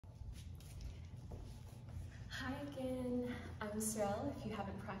I'm Sorrel. If you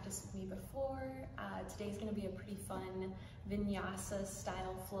haven't practiced with me before, today's going to be a pretty fun vinyasa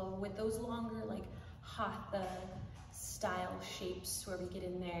style flow with those longer like hatha style shapes where we get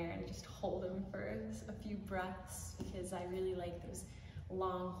in there and just hold them for a few breaths, because I really like those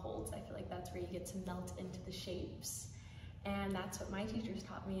long holds. I feel like that's where you get to melt into the shapes. And that's what my teachers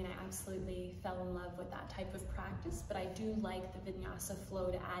taught me, and I absolutely fell in love with that type of practice. But I do like the vinyasa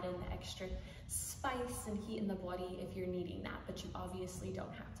flow to add in the extra spice and heat in the body if you're needing that, but you obviously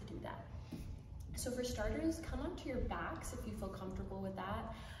don't have to do that. So for starters, come onto your backs if you feel comfortable with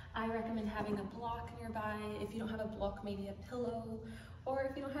that. I recommend having a block nearby. If you don't have a block, maybe a pillow, or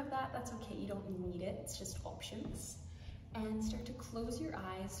if you don't have that, that's okay. You don't need it, it's just options. And start to close your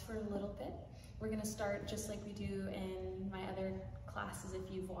eyes for a little bit. We're gonna start just like we do in my other classes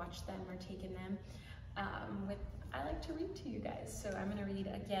if you've watched them or taken them. I like to read to you guys. So I'm gonna read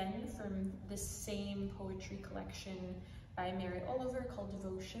again from this same poetry collection by Mary Oliver called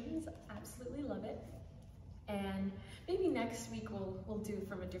Devotions. Absolutely love it. And maybe next week we'll do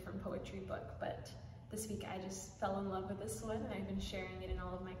from a different poetry book, but this week I just fell in love with this one and I've been sharing it in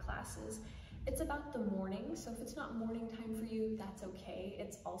all of my classes. It's about the morning, so if it's not morning time for you, that's okay.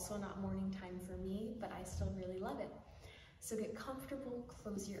 It's also not morning time for me, but I still really love it. So get comfortable,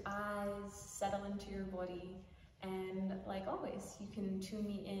 close your eyes, settle into your body, and like always, you can tune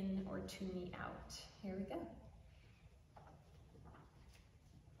me in or tune me out. Here we go.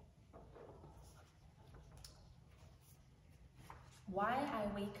 Why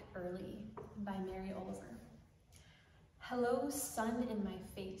I Wake Early by Mary Oliver. Hello, sun in my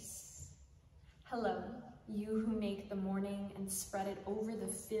face. Hello, you who make the morning and spread it over the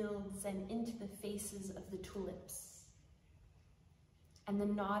fields and into the faces of the tulips, and the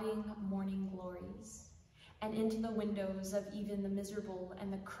nodding morning glories, and into the windows of even the miserable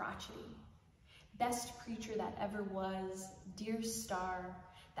and the crotchety. Best creature that ever was, dear star,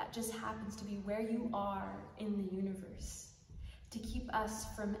 that just happens to be where you are in the universe, to keep us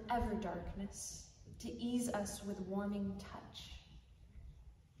from ever darkness, to ease us with warming touch,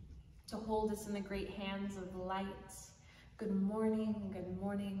 to hold us in the great hands of light. Good morning, good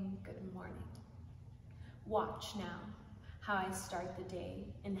morning, good morning. Watch now how I start the day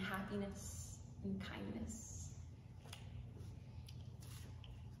in happiness and kindness.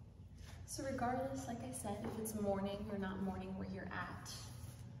 So regardless, like I said, if it's morning or not morning where you're at,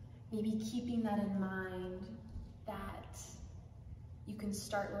 maybe keeping that in mind, that you can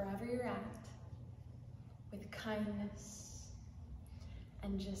start wherever you're at with kindness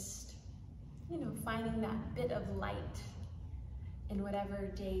and just, you know, finding that bit of light in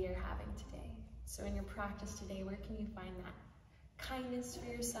whatever day you're having today. So in your practice today, where can you find that kindness for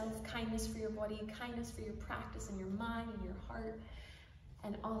yourself, kindness for your body, kindness for your practice in your mind and your heart,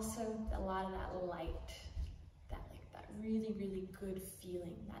 and also a lot of that light, that really, really good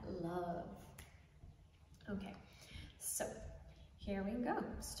feeling, that love. Okay, so here we go.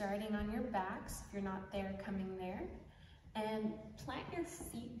 Starting on your backs, if you're not there, coming there. And plant your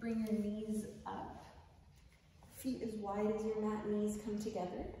feet, bring your knees up. Feet as wide as your mat, knees come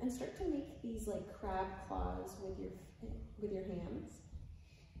together, and start to make these like crab claws with your hands.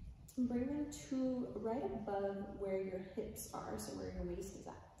 And bring them to right above where your hips are, so where your waist is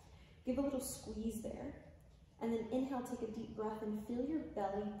at. Give a little squeeze there, and then inhale, take a deep breath, and feel your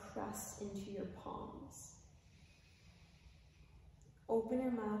belly press into your palms. Open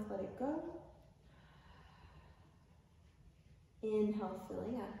your mouth, let it go. Inhale,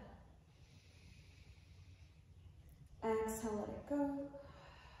 filling up. Exhale, let it go.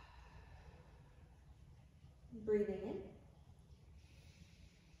 Breathing in.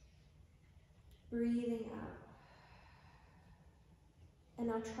 Breathing out. And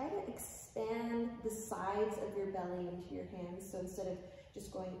now try to expand the sides of your belly into your hands. So instead of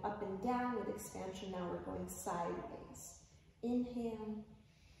just going up and down with expansion, now we're going sideways. Inhale.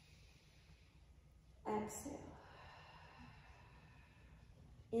 Exhale.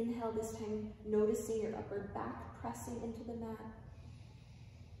 Inhale this time, noticing your upper back pressing into the mat.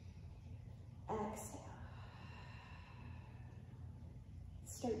 Exhale.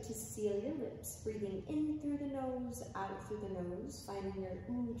 Start to seal your lips, breathing in through the nose, out through the nose, finding your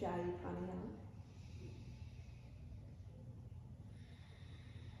Ujjayi pranayama.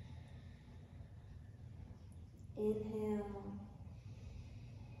 Inhale.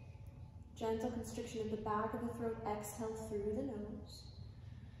 Gentle constriction of the back of the throat. Exhale through the nose.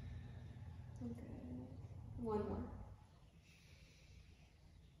 Okay. One more.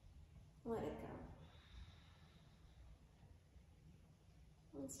 Let it go.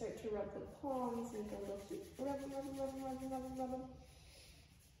 And start to rub the palms, make a little rub them.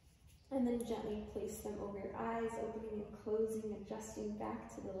 and then gently place them over your eyes, opening and closing, adjusting back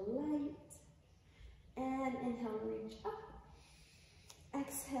to the light. And inhale, reach up.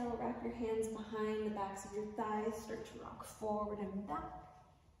 Exhale, wrap your hands behind the backs of your thighs, start to rock forward and back.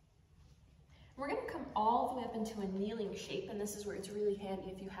 We're gonna come all the way up into a kneeling shape, and this is where it's really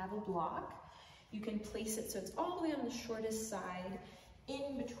handy if you have a block. You can place it so it's all the way on the shortest side,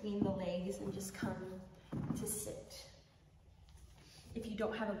 in between the legs, and just come to sit. If you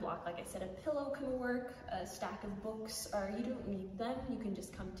don't have a block, like I said, a pillow can work, a stack of books, or you don't need them, you can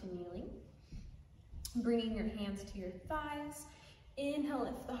just come to kneeling. Bringing your hands to your thighs. Inhale,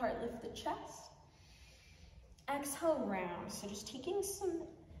 lift the heart, lift the chest. Exhale, round. So just taking some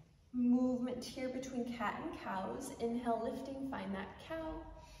movement here between cat and cows. Inhale, lifting, find that cow.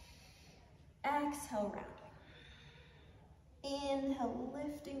 Exhale, rounding. Inhale,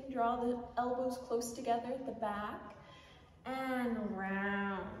 lifting, draw the elbows close together at the back. And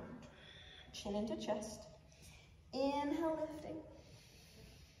round. Chin into chest. Inhale, lifting.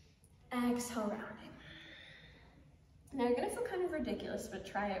 Exhale, rounding. Now you're gonna feel kind of ridiculous, but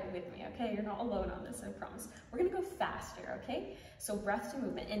try it with me, okay? You're not alone on this, I promise. We're gonna go faster, okay? So breath to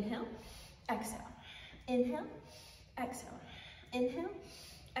movement. Inhale, exhale. Inhale, exhale. Inhale,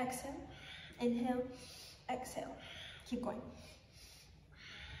 exhale. Inhale, exhale. Keep going.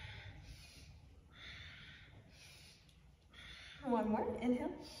 One more.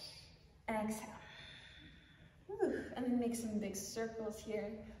 Inhale, exhale. Whew. And then make some big circles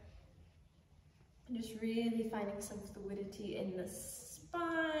here. Just really finding some fluidity in the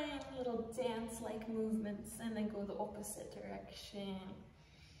spine, little dance-like movements, and then go the opposite direction.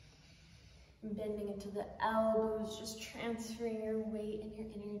 Bending into the elbows, just transferring your weight and your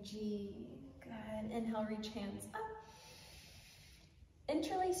energy. Good. Inhale, reach hands up.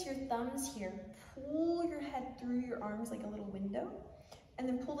 Interlace your thumbs here. Pull your head through your arms like a little window, and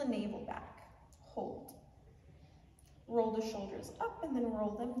then pull the navel back. Hold. Roll the shoulders up and then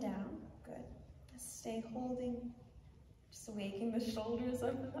roll them down. Good. Stay holding, just waking the shoulders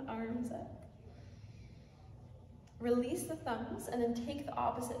up and the arms up. Release the thumbs and then take the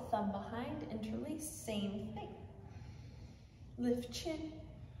opposite thumb behind, interlace, same thing. Lift chin,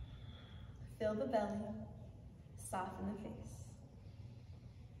 fill the belly, soften the face.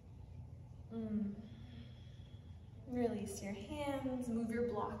 Release your hands, move your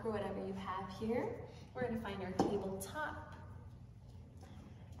block or whatever you have here. We're gonna find our tabletop.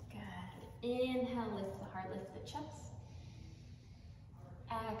 Inhale, lift the heart, lift the chest.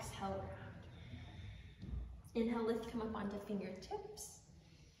 Exhale, round. Inhale, lift, come up onto fingertips.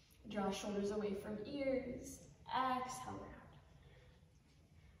 Draw shoulders away from ears. Exhale, round.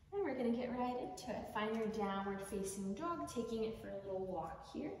 And we're gonna get right into it. Find your downward facing dog, taking it for a little walk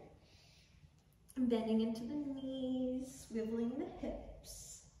here. Bending into the knees, swiveling the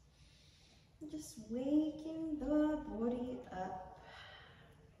hips. Just waking the body up.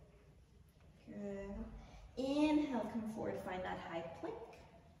 Good. Inhale, come forward, find that high plank.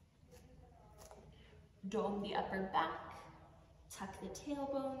 Dome the upper back, tuck the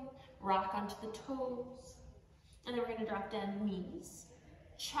tailbone, rock onto the toes. And then we're gonna drop down knees.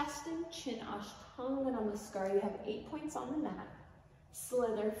 Chest and chin, Ashtanga Namaskar. You have 8 points on the mat.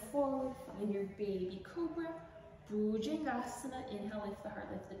 Slither forward, find your baby cobra. Bhujangasana, inhale, lift the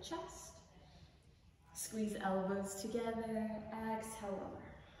heart, lift the chest. Squeeze elbows together, exhale, lower.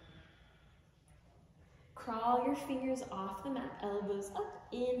 Crawl your fingers off the mat, elbows up,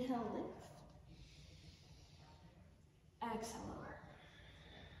 inhale, lift. Exhale, lower.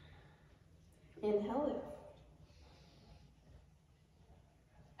 Inhale, lift.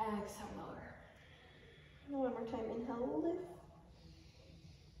 Exhale, lower. One more time, inhale, lift.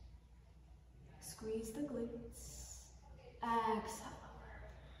 Squeeze the glutes. Exhale,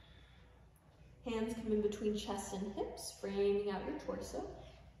 lower. Hands come in between chest and hips, framing out your torso.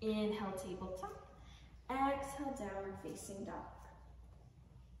 Inhale, tabletop. Exhale, downward facing dog.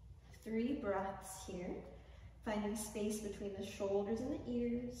 3 breaths here. Finding space between the shoulders and the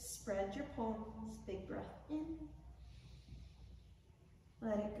ears. Spread your palms. Big breath in.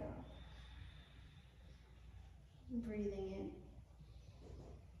 Let it go. Breathing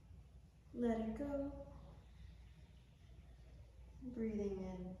in. Let it go. Breathing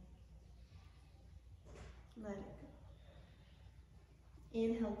in. Let it go.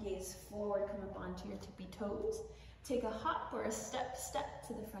 Inhale, gaze forward, come up onto your tippy toes. Take a hop or a step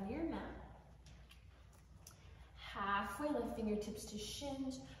to the front of your mat. Halfway, lift fingertips to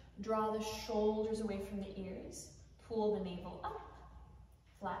shins. Draw the shoulders away from the ears. Pull the navel up,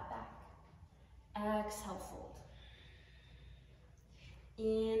 flat back. Exhale, fold.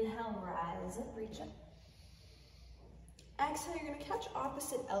 Inhale, rise up, reach up. Exhale, you're gonna catch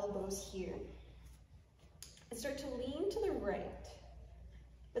opposite elbows here. And start to lean to the right,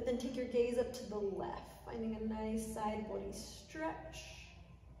 but then take your gaze up to the left, finding a nice side body stretch.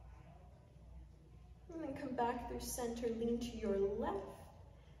 And then come back through center, lean to your left.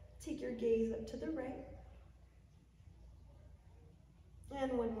 Take your gaze up to the right.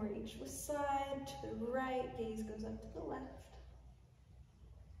 And one more each side, to the right, gaze goes up to the left.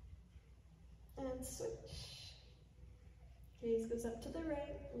 And switch. Gaze goes up to the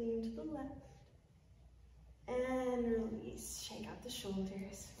right, lean to the left. And release, shake out the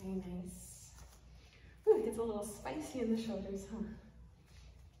shoulders, very nice. Ooh, it gets a little spicy in the shoulders, huh?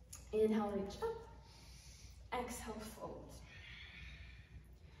 Inhale, reach up. Exhale, fold.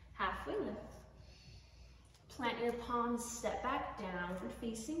 Halfway lift. Plant your palms, step back, downward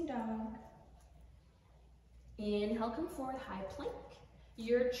facing dog. Inhale, come forward, high plank.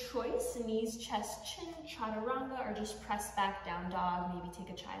 Your choice, knees, chest, chin, chaturanga, or just press back, down dog, maybe take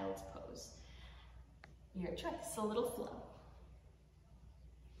a child's pose. Your choice, a little flow.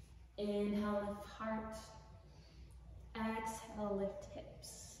 Inhale, lift heart. Exhale, lift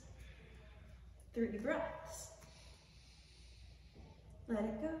hips. 3 breaths. Let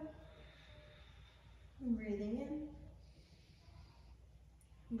it go. Breathing in.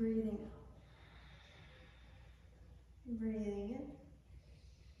 Breathing out. Breathing in.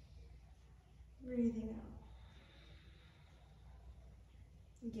 Breathing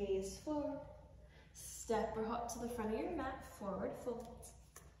out. Gaze forward. Step or hop to the front of your mat, forward fold.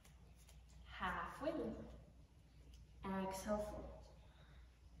 Halfway lift. Exhale, fold.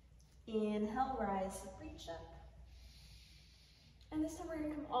 Inhale, rise, reach up. And this time we're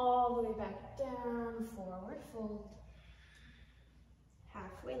gonna come all the way back down, forward fold.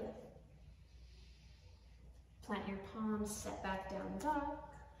 Halfway lift. Plant your palms, step back, down dog.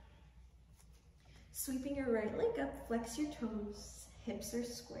 Sweeping your right leg up, flex your toes, hips are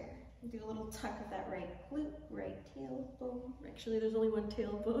square. Do a little tuck of that right glute, right tailbone. Actually, there's only one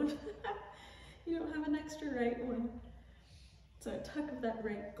tailbone. You don't have an extra right one. So a tuck of that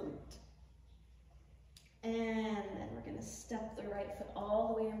right glute. And then we're gonna step the right foot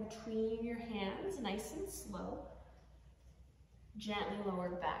all the way in between your hands, nice and slow. Gently lower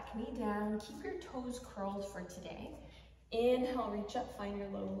back knee down. Keep your toes curled for today. Inhale, reach up, find your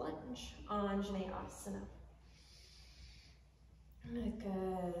low lunge, Anjaneyasana.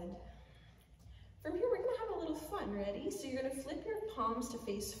 Good. From here, we're gonna have a little fun, ready? So you're gonna flip your palms to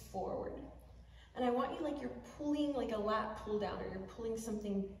face forward. And I want you like you're pulling like a lat pull down, or you're pulling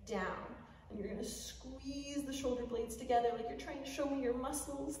something down. And you're gonna squeeze the shoulder blades together like you're trying to show me your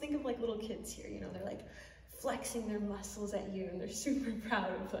muscles. Think of like little kids here, you know, they're like flexing their muscles at you and they're super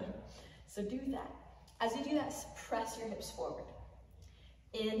proud of them. So do that. As you do that, press your hips forward.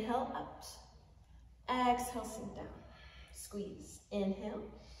 Inhale, up. Exhale, sink down. Squeeze. Inhale.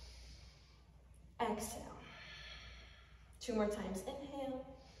 Exhale. 2 more times. Inhale.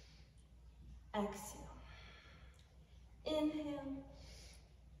 Exhale. Inhale.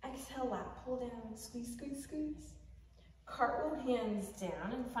 Exhale, lat pull down. Squeeze, squeeze, squeeze. Cartwheel hands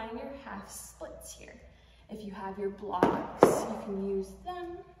down and find your half splits here. If you have your blocks, you can use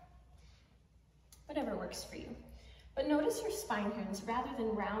them. Whatever works for you. But notice your spine here. So rather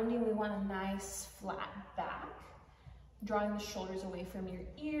than rounding, we want a nice flat back. Drawing the shoulders away from your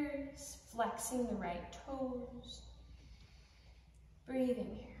ears, flexing the right toes.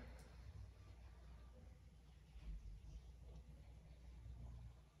 Breathing here.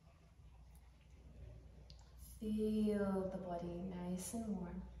 Feel the body nice and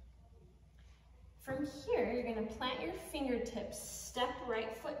warm. From here, you're gonna plant your fingertips, step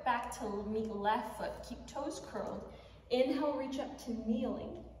right foot back to meet left foot. Keep toes curled. Inhale, reach up to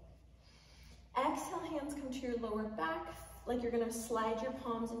kneeling. Exhale, hands come to your lower back, like you're gonna slide your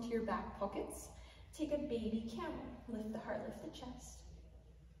palms into your back pockets. Take a baby camel. Lift the heart, lift the chest.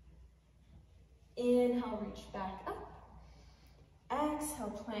 Inhale, reach back up. Exhale,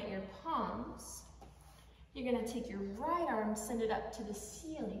 plant your palms. You're gonna take your right arm, send it up to the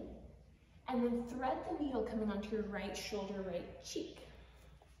ceiling, and then thread the needle coming onto your right shoulder, right cheek.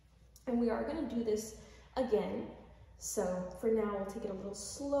 And we are gonna do this again. So for now, we'll take it a little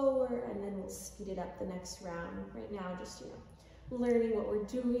slower and then we'll speed it up the next round. Right now, just, learning what we're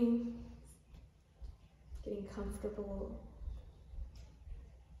doing, getting comfortable.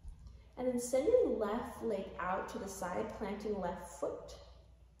 And then send your left leg out to the side, planting left foot,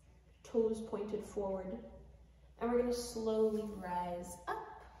 toes pointed forward. And we're gonna slowly rise up.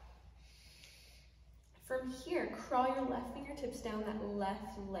 From here, crawl your left fingertips down that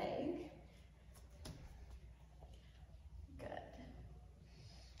left leg. Good.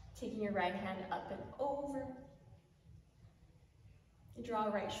 Taking your right hand up and over. Draw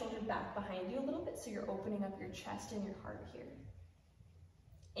right shoulder back behind you a little bit so you're opening up your chest and your heart here.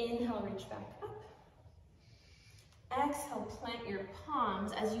 Inhale, reach back up. Exhale, plant your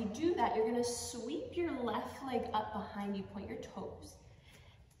palms. As you do that, you're gonna sweep your left leg up behind you, point your toes.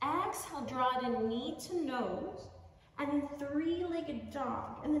 Exhale, draw it in knee to nose, and then three-legged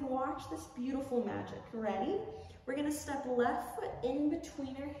dog. And then watch this beautiful magic. Ready? We're gonna step left foot in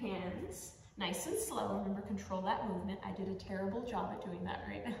between our hands. Nice and slow. Remember, control that movement. I did a terrible job at doing that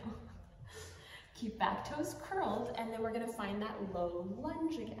right now. Keep back toes curled, and then we're gonna find that low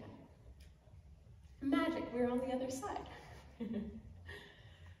lunge again. Magic, we're on the other side.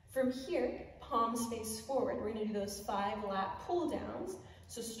 From here, palms face forward. We're gonna do those 5 lat pull downs.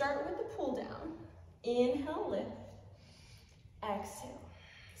 So start with the pull down. Inhale, lift. Exhale,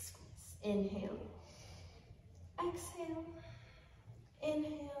 squeeze. Inhale. Exhale.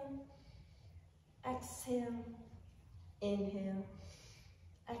 Inhale. Exhale. Inhale.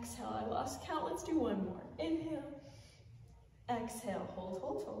 Exhale. I lost count. Let's do one more. Inhale. Exhale. Hold,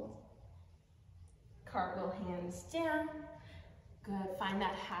 hold, hold. Cartwheel, hands down. Good. Find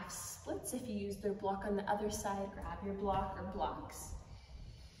that half splits. If you use their block on the other side, grab your block or blocks.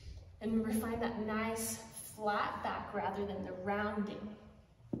 And remember, find that nice flat back rather than the rounding.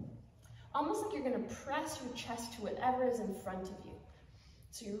 Almost like you're going to press your chest to whatever is in front of you.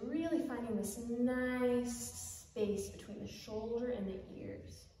 So you're really finding this nice space between the shoulder and the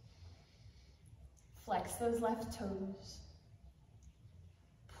ears. Flex those left toes.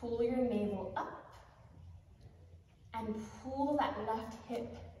 Pull your navel up. And pull that left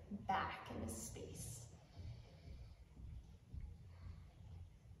hip back into space.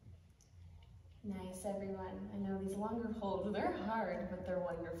 Nice, everyone. I know these longer holds, they're hard, but they're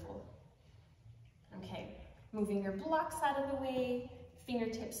wonderful. Okay, moving your blocks out of the way,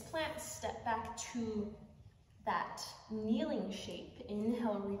 fingertips plant, step back to that kneeling shape.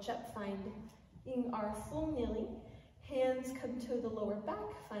 Inhale, reach up, finding our full kneeling. Hands come to the lower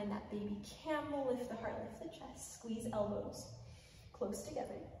back, find that baby camel, lift the heart, lift the chest, squeeze elbows close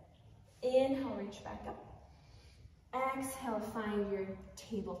together. Inhale, reach back up. Exhale, find your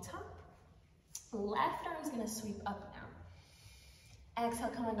tabletop. Left arm's gonna sweep up now.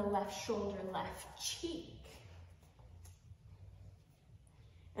 Exhale, come onto left shoulder, left cheek.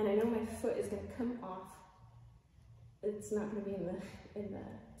 And I know my foot is gonna come off. It's not gonna be in the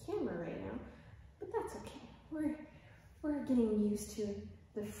camera right now, but that's okay. We're getting used to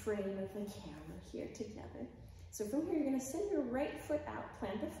the frame of the camera here together. So from here, you're gonna send your right foot out,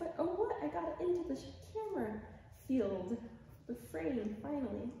 plant the foot. Oh, what? I got it into the camera field, the frame,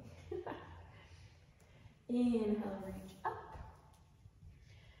 finally. Inhale, reach up.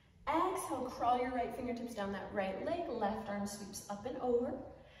 Exhale, crawl your right fingertips down that right leg, left arm sweeps up and over.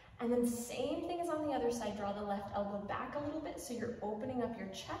 And then same thing as on the other side, draw the left elbow back a little bit so you're opening up your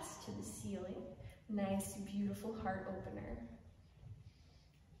chest to the ceiling. Nice, beautiful heart opener.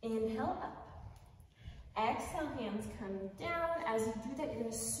 Inhale up. Exhale, hands come down. As you do that, you're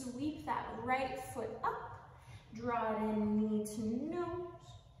gonna sweep that right foot up. Draw it in, knee to nose.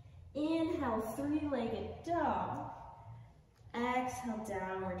 Inhale, three-legged dog. Exhale,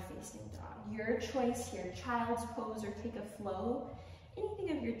 downward facing dog. Your choice here, child's pose or take a flow.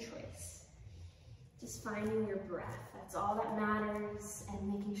 Anything of your choice. Just finding your breath. That's all that matters,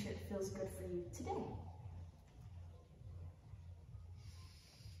 and making sure it feels good for you today.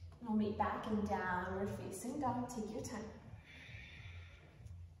 We'll meet back in downward facing dog. Take your time.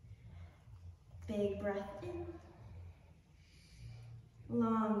 Big breath in.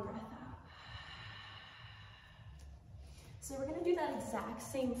 Long breath out. So we're gonna do that exact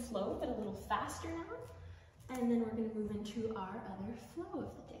same flow, but a little faster now. And then we're gonna move into our other flow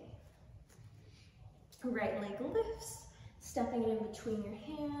of the day. Right leg lifts, stepping in between your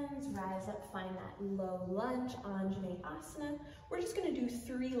hands, rise up, find that low lunge, Anjaneyasana. We're just gonna do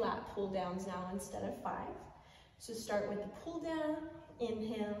 3 lat pull downs now instead of 5. So start with the pull down,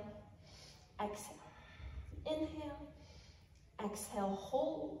 inhale, exhale, inhale, exhale,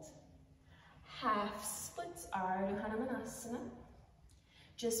 hold. Half splits, Ardha Hanumanasana.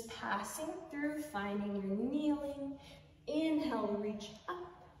 Just passing through, finding your kneeling. Inhale, reach up.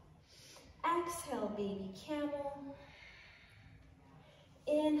 Exhale, baby camel.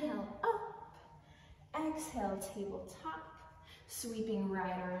 Inhale, up. Exhale, tabletop. Sweeping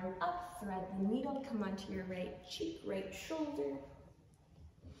right arm up, thread the needle, come onto your right cheek, right shoulder.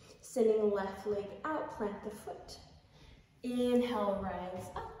 Sending left leg out, plant the foot. Inhale, rise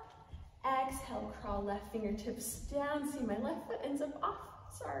up. Exhale, crawl left fingertips down. See, my left foot ends up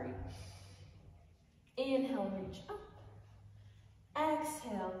off. Sorry. Inhale, reach up.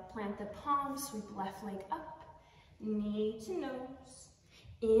 Exhale, plant the palm, sweep left leg up. knee to nose.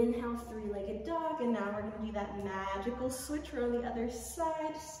 Inhale, three-legged dog, and now we're gonna do that magical switch. We're on the other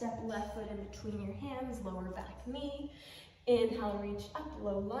side. Step left foot in between your hands, lower back knee. Inhale, reach up,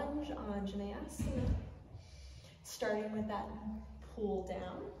 low lunge, Anjaneyasana. Starting with that pull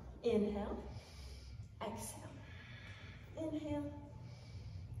down. Inhale, exhale, inhale,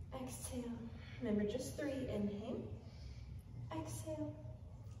 exhale. Remember, just three. Inhale, exhale.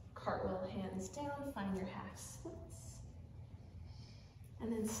 Cartwheel, hands down, find your half splits.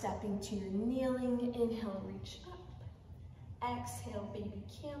 And then stepping to your kneeling, inhale, reach up. Exhale, baby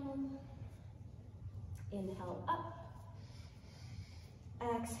camel. Inhale, up.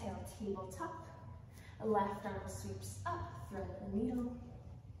 Exhale, tabletop. Left arm sweeps up, thread the needle.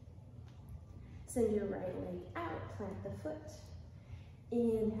 Send your right leg out, plant the foot.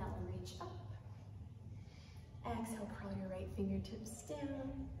 Inhale, reach up. Exhale, curl your right fingertips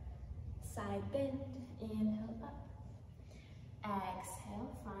down. Side bend, inhale, up.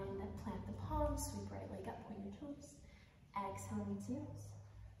 Exhale, find that, plant the palms, sweep right leg up, point your toes. Exhale, knee to nose.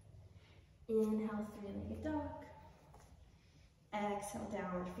 Inhale, three-legged dog. Exhale,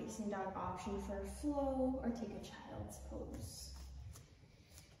 downward facing dog, option for a flow, or take a child's pose.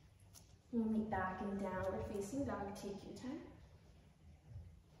 We'll meet back in downward facing dog, take your time.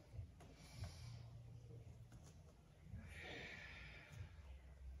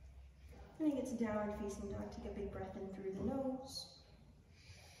 When you get to downward facing dog, take a big breath in through the nose.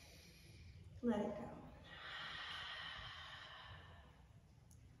 Let it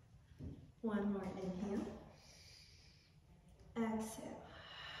go. One more inhale. Exhale.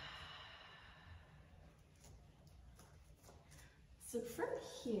 So from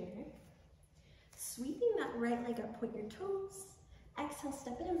here, sweeping that right leg up, point your toes. Exhale,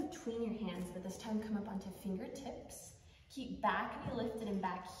 step it in between your hands, but this time come up onto fingertips. Keep back knee lifted and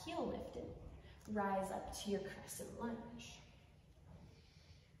back heel lifted. Rise up to your crescent lunge.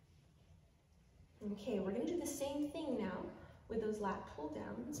 Okay, we're gonna do the same thing now with those lat pull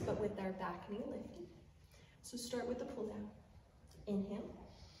downs, but with our back knee lifted. So start with the pull down. Inhale,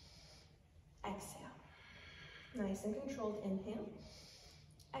 exhale. Nice and controlled, inhale.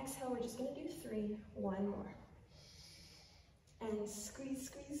 Exhale, we're just gonna do three, one more. And squeeze,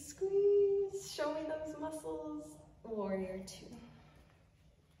 squeeze, squeeze. Show me those muscles. Warrior two.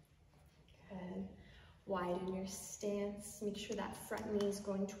 Good. Widen your stance. Make sure that front knee is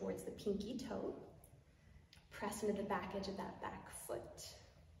going towards the pinky toe. Press into the back edge of that back foot.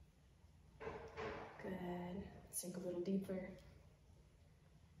 Good. Sink a little deeper.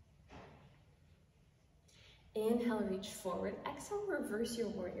 Inhale, reach forward. Exhale, reverse your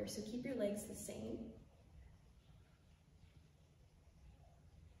warrior. So keep your legs the same.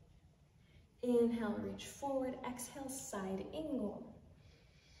 Inhale, reach forward. Exhale, side angle.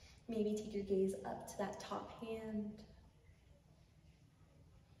 Maybe take your gaze up to that top hand.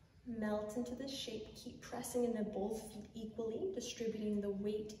 Melt into the shape. Keep pressing into both feet equally, distributing the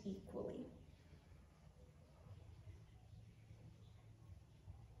weight equally.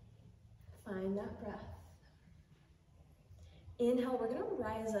 Find that breath. Inhale, we're gonna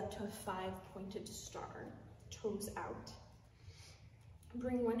rise up to a 5-pointed star, toes out.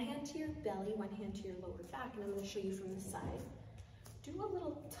 Bring one hand to your belly, one hand to your lower back, and I'm gonna show you from the side. Do a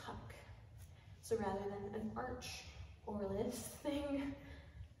little tuck. So rather than an arch or this thing,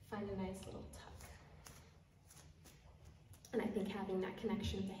 find a nice little tuck. And I think having that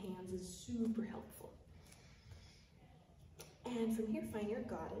connection of the hands is super helpful. And from here, find your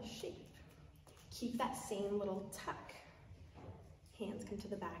goddess shape. Keep that same little tuck. Hands come to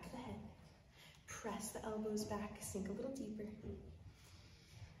the back of the head. Press the elbows back, sink a little deeper.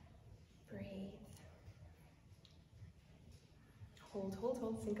 Breathe. Hold, hold,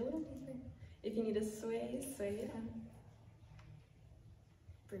 hold, sink a little deeper. If you need to sway, sway it out.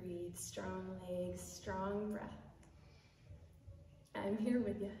 Breathe, strong legs, strong breath. I'm here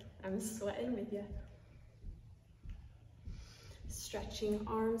with you. I'm sweating with you. Stretching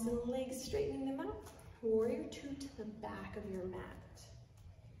arms and legs, straightening them out. Warrior two to the back of your mat.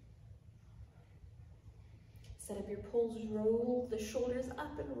 Set up your poles, roll the shoulders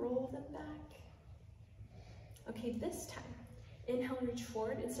up and roll them back. Okay, this time, inhale, reach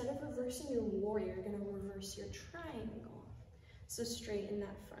forward. Instead of reversing your warrior, you're gonna reverse your triangle. So straighten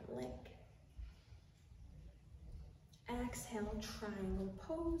that front leg. Exhale, triangle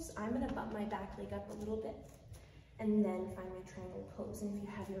pose. I'm gonna butt my back leg up a little bit and then find my triangle pose. And if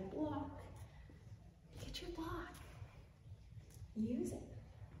you have your block, get your block. Use it.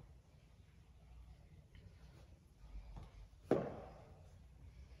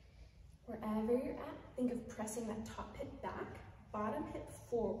 Wherever you're at, think of pressing that top hip back, bottom hip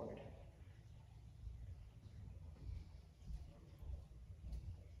forward.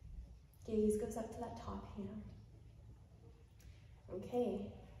 Gaze goes up to that top hand. Okay.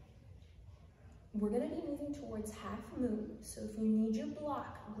 We're going to be moving towards half moon, so if you need your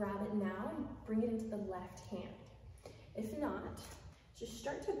block, grab it now and bring it into the left hand. If not, just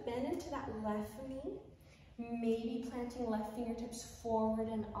start to bend into that left knee, maybe planting left fingertips forward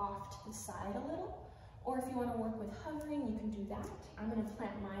and off to the side a little, or if you want to work with hovering, you can do that. I'm going to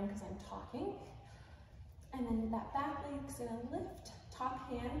plant mine because I'm talking. And then that back leg's going to lift, top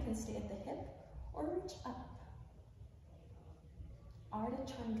hand can stay at the hip or reach up. Ardha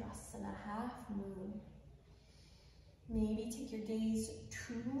Chandrasana, half moon. Maybe take your gaze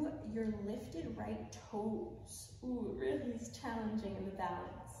to your lifted right toes. Ooh, it really is challenging in the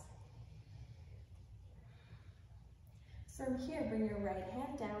balance. From here, bring your right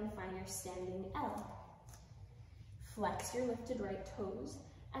hand down, find your standing L. Flex your lifted right toes,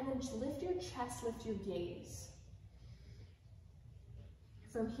 and then just lift your chest, lift your gaze.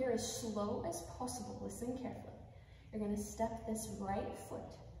 From here, as slow as possible, listen carefully. You're going to step this right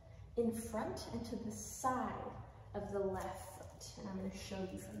foot in front and to the side of the left foot. And I'm going to show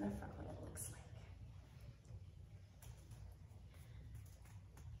you from the front what it looks like.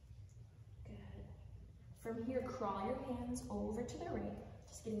 Good. From here, crawl your hands over to the right,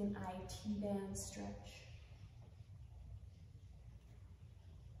 just getting an IT band stretch.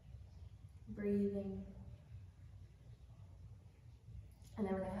 Breathing. And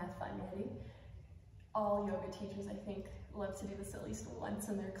then we're going to have fun, ready? All yoga teachers, I think, love to do this at least once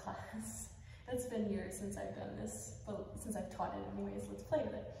in their class. It's been years since I've done this, well, since I've taught it anyways, let's play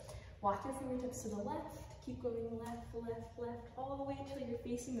with it. Walk your fingertips to the left, keep going left, left, left, all the way until you're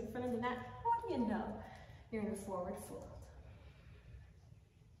facing the front of the mat. What do you know? You're in a forward fold.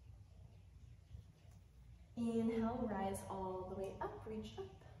 Inhale, rise all the way up, reach up.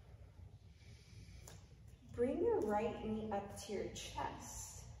 Bring your right knee up to your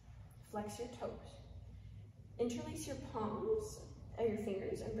chest. Flex your toes. Interlace your palms, your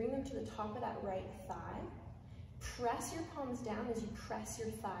fingers, and bring them to the top of that right thigh. Press your palms down as you press your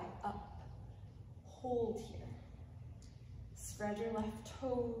thigh up. Hold here. Spread your left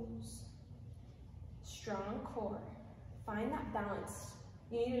toes. Strong core. Find that balance.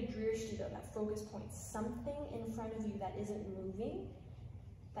 You need a drishti though, that focus point. Something in front of you that isn't moving,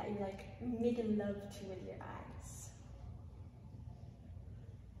 that you're like making love to with your eyes.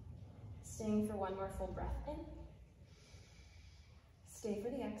 Staying for one more full breath in. Stay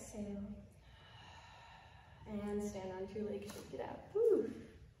for the exhale. And stand on your legs, shake it out. Woo.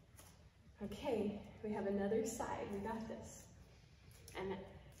 Okay, we have another side, we got this. And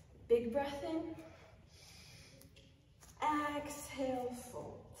big breath in. Exhale,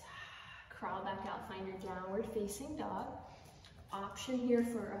 fold. Crawl back out, find your downward facing dog. Option here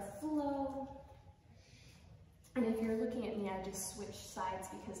for a flow. And if you're looking at me, I just switched sides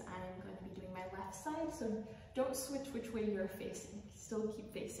because I'm going to be doing my left side, so don't switch which way you're facing. Still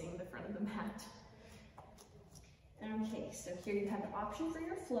keep facing the front of the mat. Okay, so here you have the option for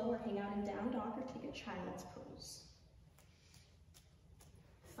your flow, or hang out in down dog or take a child's pose.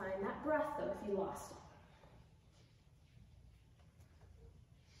 Find that breath though if you lost it.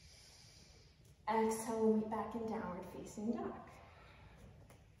 Exhale, we'll meet back in downward facing dog.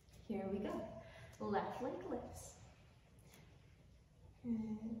 Here we go. Left leg lifts.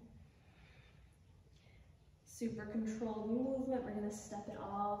 Super controlled movement. We're going to step it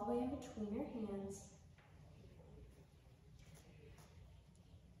all the way in between your hands.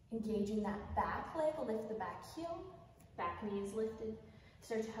 Engaging that back leg, lift the back heel. Back knee is lifted.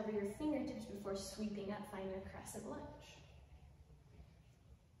 Start to hover your fingertips before sweeping up. Find your crescent lunge.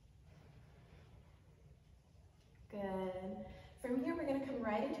 Good. From here, we're going to come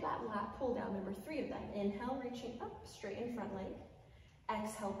right into that lat pull down, number 3 of them. Inhale, reaching up, straighten front leg.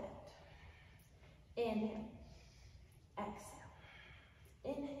 Exhale, bend. Inhale. Exhale.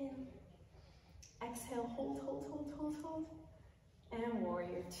 Inhale. Exhale, hold, hold, hold, hold, hold. And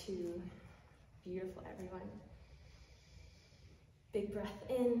warrior 2. Beautiful, everyone. Big breath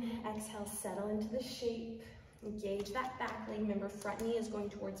in. Exhale, settle into the shape. Engage that back leg. Remember, front knee is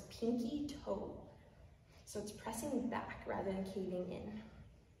going towards pinky toe. So it's pressing back rather than caving in.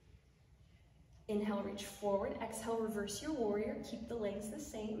 Inhale, reach forward. Exhale, reverse your warrior. Keep the legs the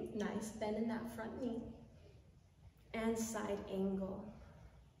same. Nice bend in that front knee. And side angle.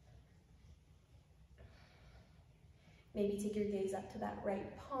 Maybe take your gaze up to that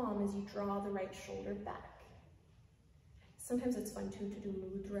right palm as you draw the right shoulder back. Sometimes it's fun too to do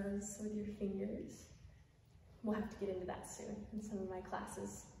mudras with your fingers. We'll have to get into that soon in some of my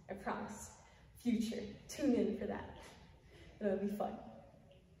classes, I promise. Future, tune in for that. It'll be fun.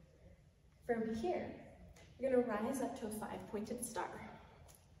 From here, you're gonna rise up to a 5-pointed star.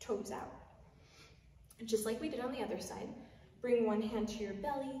 Toes out. Just like we did on the other side, bring one hand to your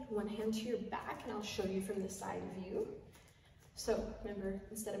belly, one hand to your back, and I'll show you from the side view. So remember,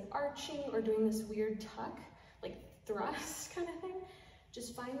 instead of arching or doing this weird tuck, like thrust kind of thing,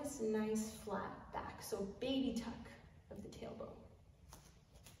 just find this nice flat back. So baby tuck of the tailbone.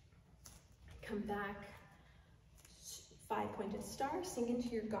 Come back, 5-pointed star, sink into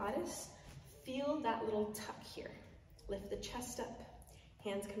your goddess. Feel that little tuck here. Lift the chest up,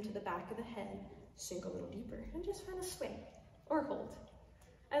 hands come to the back of the head, sink a little deeper, and just find a sway or hold.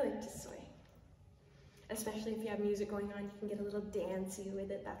 I like to sway. Especially if you have music going on, you can get a little dancey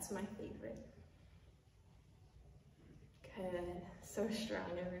with it. That's my favorite. Good. So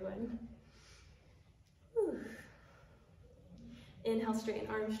strong, everyone. Whew. Inhale, straighten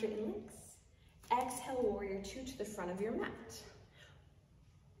arms, straighten legs. Exhale, warrior 2 to the front of your mat.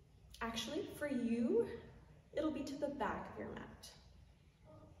 Actually, for you, it'll be to the back of your mat.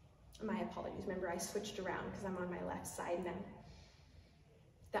 My apologies. Remember, I switched around because I'm on my left side now.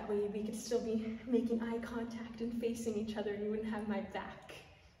 That way we could still be making eye contact and facing each other and you wouldn't have my back.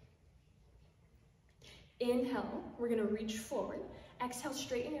 Inhale, we're gonna reach forward. Exhale,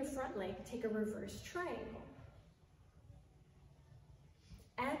 straighten your front leg, take a reverse triangle.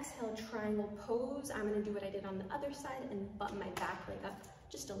 Exhale, triangle pose. I'm gonna do what I did on the other side and button my back leg up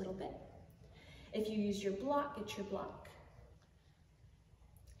just a little bit. If you use your block, get your block.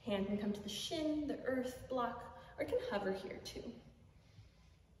 Hand can come to the shin, the earth block, or it can hover here too.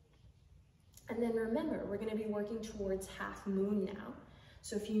 And then remember, we're gonna be working towards half moon now.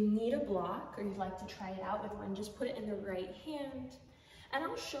 So if you need a block or you'd like to try it out with one, just put it in the right hand. And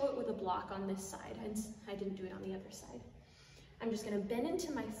I'll show it with a block on this side. I didn't do it on the other side. I'm just gonna bend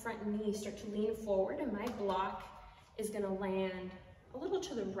into my front knee, start to lean forward, and my block is gonna land a little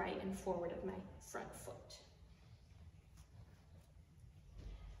to the right and forward of my front foot.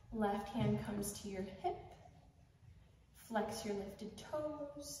 Left hand comes to your hip. Flex your lifted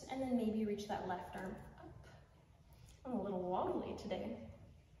toes, and then maybe reach that left arm up. I'm a little wobbly today.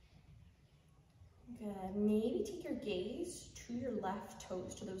 Good. Maybe take your gaze to your left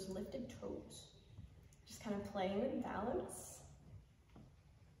toes, to those lifted toes. Just kind of playing with balance.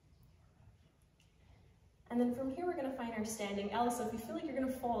 And then from here, we're gonna find our standing L. So if you feel like you're gonna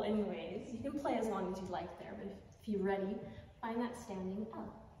fall anyways, you can play as long as you like there, but if you're ready, find that standing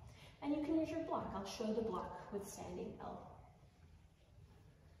L. And you can use your block. I'll show the block with standing L.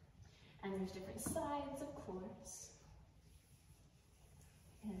 And there's different sides, of course.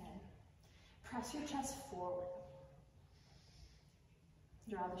 Good. Press your chest forward.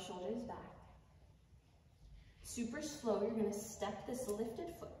 Draw the shoulders back. Super slow, you're gonna step this lifted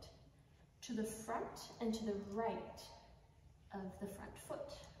foot to the front and to the right of the front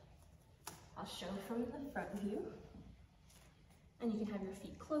foot. I'll show from the front view. And you can have your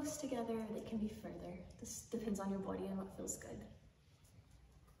feet close together, they can be further. This depends on your body and what feels good.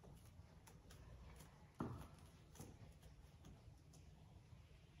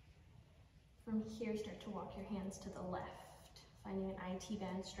 From here, start to walk your hands to the left, finding an IT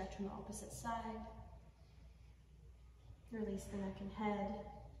band stretch on the opposite side. Release the neck and head.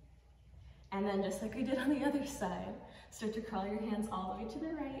 And then just like we did on the other side, start to crawl your hands all the way to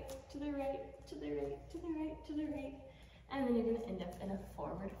the right, to the right, to the right, to the right, to the right. And then you're gonna end up in a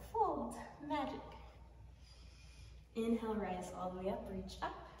forward fold. Magic. Inhale, rise all the way up, reach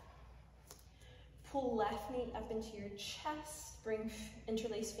up. Pull left knee up into your chest. Bring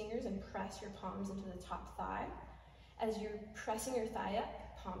interlace fingers and press your palms into the top thigh. As you're pressing your thigh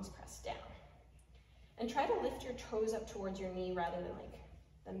up, palms press down. And try to lift your toes up towards your knee rather than like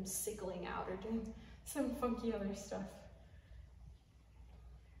them sickling out or doing some funky other stuff.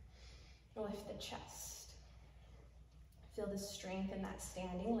 Lift the chest. Feel the strength in that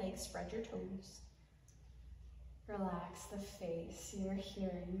standing leg. Spread your toes. Relax the face. You are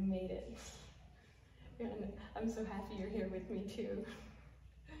here. You made it. And I'm so happy you're here with me too.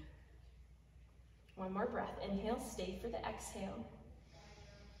 One more breath. Inhale, stay for the exhale.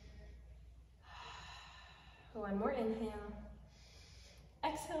 One more inhale.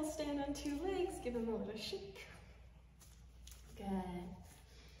 Exhale, stand on 2 legs. Give them a little shake. Good.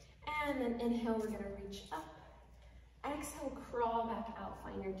 And then inhale, we're gonna reach up. Exhale, crawl back out,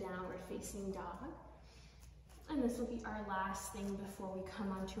 find your downward facing dog. And this will be our last thing before we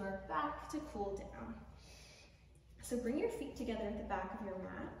come onto our back to cool down. So bring your feet together at the back of your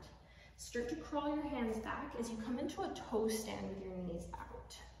mat. Start to crawl your hands back as you come into a toe stand with your knees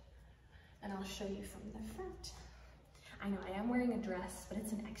out. And I'll show you from the front. I know I am wearing a dress, but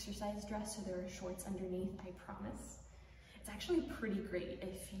it's an exercise dress, so there are shorts underneath, I promise. It's actually pretty great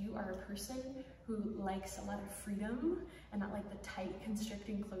if you are a person who likes a lot of freedom and not like the tight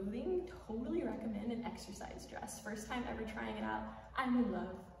constricting clothing. Totally recommend an exercise dress. First time ever trying it out, I'm in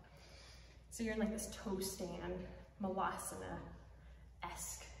love. So you're in like this toe stand,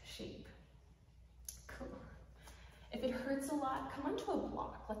 malasana-esque shape. Cool. If it hurts a lot, come onto a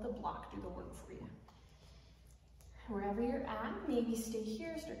block. Let the block do the work for you. Wherever you're at, maybe stay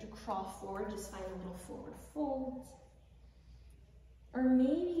here, start to crawl forward, just find a little forward fold. Or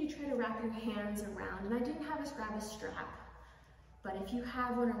maybe you try to wrap your hands around, and I didn't have us grab a strap, but if you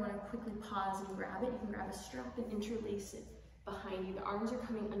have one or want to quickly pause and grab it, you can grab a strap and interlace it behind you. The arms are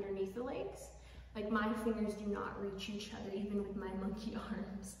coming underneath the legs. Like my fingers do not reach each other, even with my monkey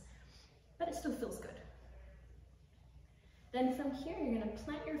arms, but it still feels good. Then from here, you're gonna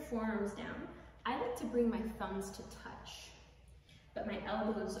plant your forearms down. I like to bring my thumbs to touch, but my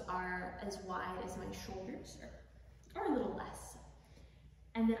elbows are as wide as my shoulders, or a little less.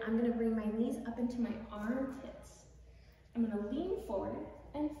 And then I'm gonna bring my knees up into my armpits. I'm gonna lean forward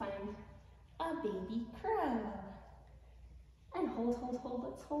and find a baby crow. And hold, let's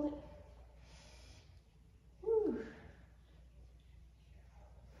hold it. Woo.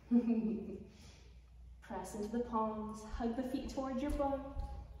 Press into the palms, hug the feet towards your bum.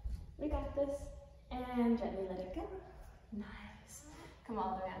 We got this. And gently let it go. Nice. Come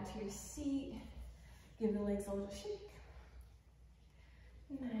all the way onto your seat. Give the legs a little shake.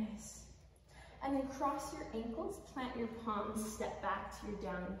 Nice. And then cross your ankles, plant your palms, step back to your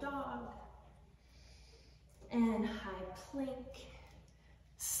down dog. And high plank.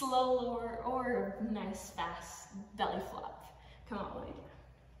 Slow lower or nice fast belly flop. Come all the way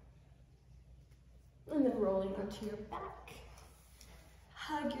down. And then rolling onto your back.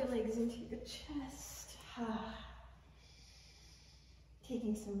 Hug your legs into your chest.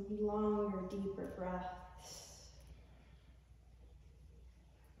 Taking some longer, deeper breaths.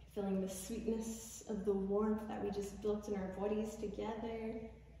 Feeling the sweetness of the warmth that we just built in our bodies together.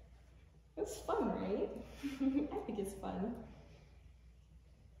 It's fun, right? I think it's fun.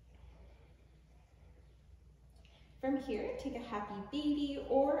 From here, take a happy baby,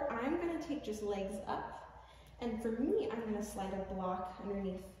 or I'm gonna take just legs up. And for me, I'm gonna slide a block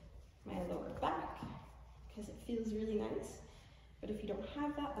underneath my lower back because it feels really nice. But if you don't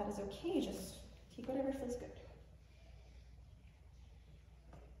have that, that is okay. Just take whatever feels good.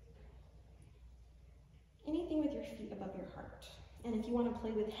 Anything with your feet above your heart. And if you want to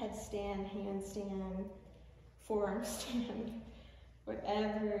play with headstand, handstand, forearm stand,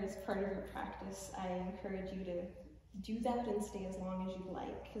 whatever is part of your practice, I encourage you to do that and stay as long as you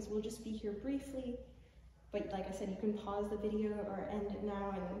like, because we'll just be here briefly. But like I said, you can pause the video or end it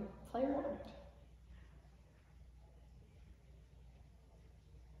now and play around.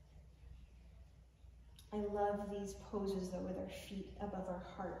 I love these poses though with our feet above our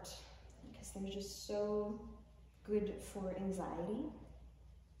heart because they're just so good for anxiety,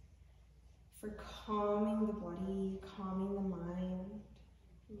 for calming the body, calming the mind,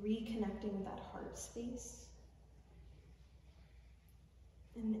 reconnecting with that heart space,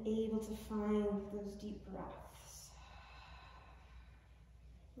 and able to find those deep breaths.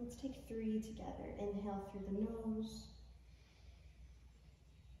 Let's take 3 together. Inhale through the nose.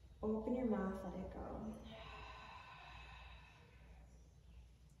 Open your mouth, let it go.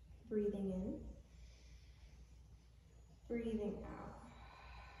 Breathing in. Breathing out.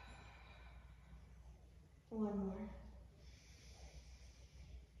 One more.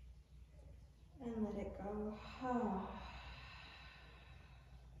 And let it go.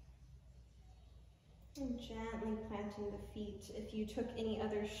 And gently planting the feet. If you took any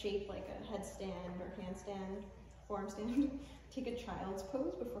other shape like a headstand or handstand, forearm stand, take a child's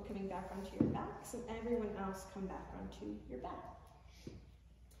pose before coming back onto your backs, and everyone else come back onto your back.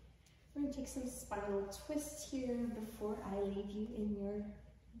 We're going to take some spinal twists here before I leave you in your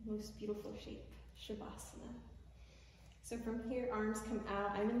most beautiful shape, Shavasana. So from here, arms come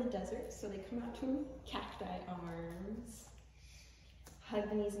out. I'm in the desert, so they come out to cacti arms. Hug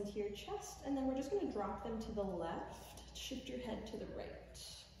the knees into your chest, and then we're just going to drop them to the left. Shift your head to the right.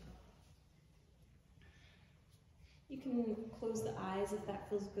 You can close the eyes if that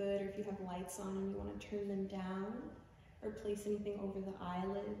feels good, or if you have lights on and you want to turn them down, or place anything over the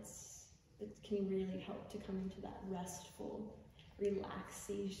eyelids. It can really help to come into that restful,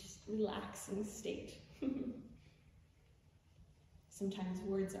 relaxing state. Sometimes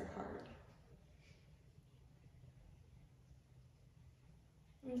words are hard.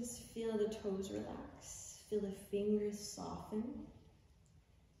 And just feel the toes relax, feel the fingers soften,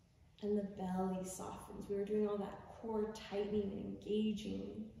 and the belly softens. We were doing all that core tightening and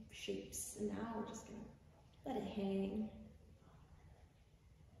engaging shapes, and now we're just gonna let it hang.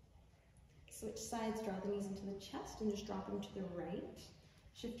 Switch sides, draw the knees into the chest and just drop them to the right.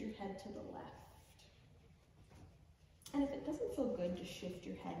 Shift your head to the left. And if it doesn't feel good to shift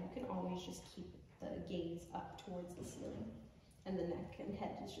your head, you can always just keep the gaze up towards the ceiling. And the neck and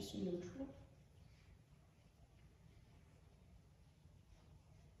head is just neutral.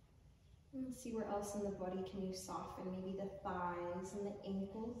 And see where else in the body can you soften, maybe the thighs and the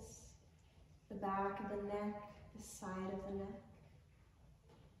ankles, the back of the neck, the side of the neck.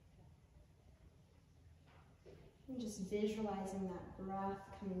 And just visualizing that breath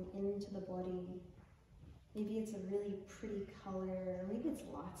coming into the body. Maybe it's a really pretty color, or maybe it's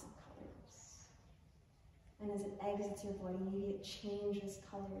lots of colors. And as it exits your body, maybe it changes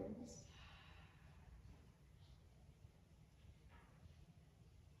colors.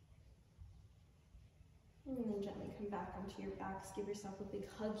 And then gently come back onto your backs. Give yourself a big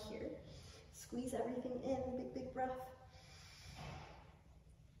hug here. Squeeze everything in, big, big breath.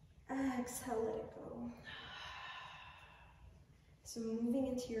 Exhale, let it go. So moving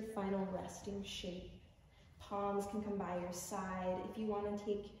into your final resting shape. Palms can come by your side. If you want to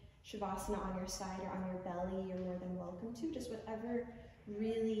take Shavasana on your side or on your belly, you're more than welcome to. Just whatever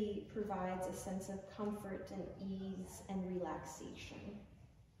really provides a sense of comfort and ease and relaxation,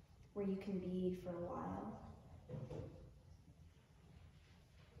 where you can be for a while.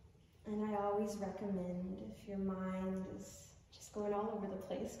 And I always recommend, if your mind is just going all over the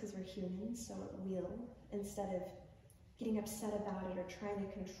place, because we're humans, so it will, instead of getting upset about it or trying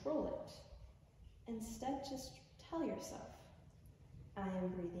to control it, instead just tell yourself, I am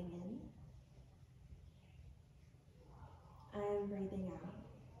breathing in, I am breathing out,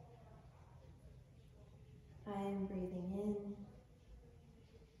 I am breathing in,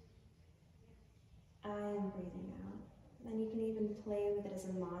 I am breathing out. And you can even play with it as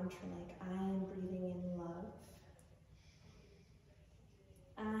a mantra, like I am breathing in love,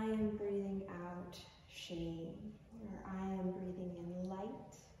 I am breathing out shame, or I am breathing in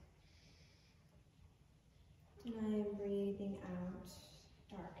light, and I am breathing out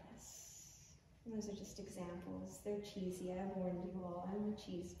darkness. And those are just examples. They're cheesy. I've warned you all. I'm a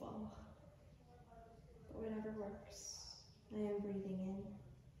cheese ball. But whatever works. I am breathing in.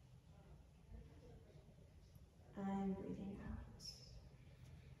 I am breathing out.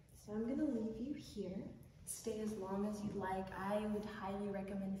 So I'm going to leave you here. Stay as long as you'd like. I would highly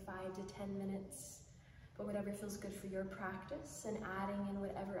recommend 5 to 10 minutes. But whatever feels good for your practice, and adding in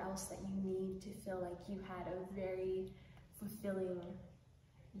whatever else that you need to feel like you had a very fulfilling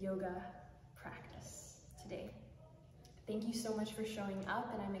yoga practice today. Thank you so much for showing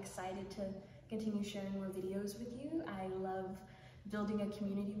up, and I'm excited to continue sharing more videos with you. I love building a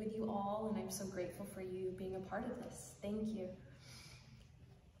community with you all, and I'm so grateful for you being a part of this. Thank you.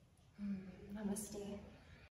 Namaste.